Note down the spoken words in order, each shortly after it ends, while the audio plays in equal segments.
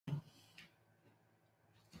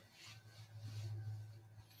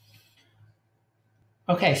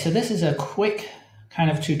Okay, so this is a quick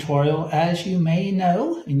kind of tutorial, as you may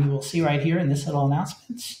know, and you will see right here in this little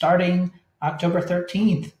announcement, starting October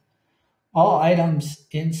 13th, all items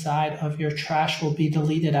inside of your trash will be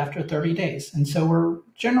deleted after 30 days. And so we're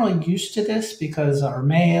generally used to this because our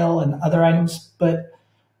mail and other items, but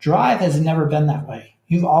Drive has never been that way.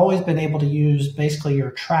 You've always been able to use basically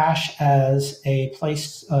your trash as a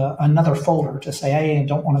place, another folder to say, hey, I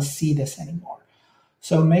don't want to see this anymore.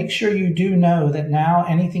 So make sure you do know that now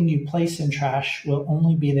anything you place in trash will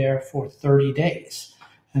only be there for 30 days.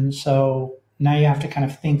 And so now you have to kind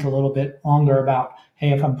of think a little bit longer about, hey,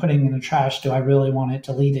 if I'm putting in the trash, do I really want it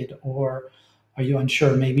deleted? Or are you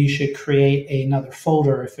unsure? Maybe you should create another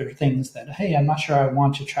folder if there are things that, hey, I'm not sure I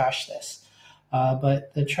want to trash this.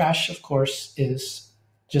 But the trash, of course, is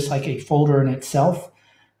just like a folder in itself.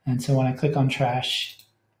 And so when I click on trash,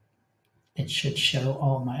 it should show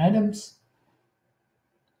all my items.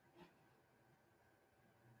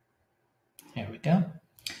 There we go.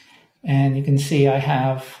 And you can see I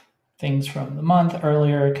have things from the month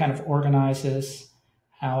earlier. It kind of organizes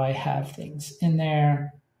how I have things in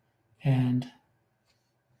there. And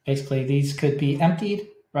basically these could be emptied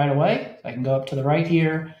right away. I can go up to the right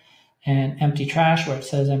here and empty trash where it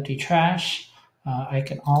says empty trash. I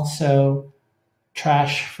can also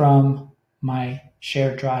trash from my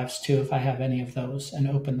shared drives too if I have any of those and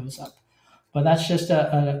open those up. But that's just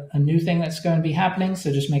a new thing that's going to be happening.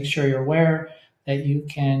 So just make sure you're aware that you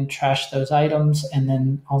can trash those items. And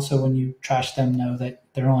then also when you trash them, know that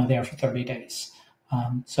they're only there for 30 days.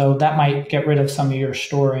 So that might get rid of some of your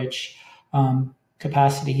storage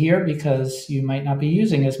capacity here because you might not be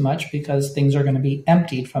using as much because things are going to be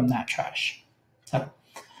emptied from that trash. So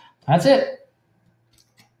that's it.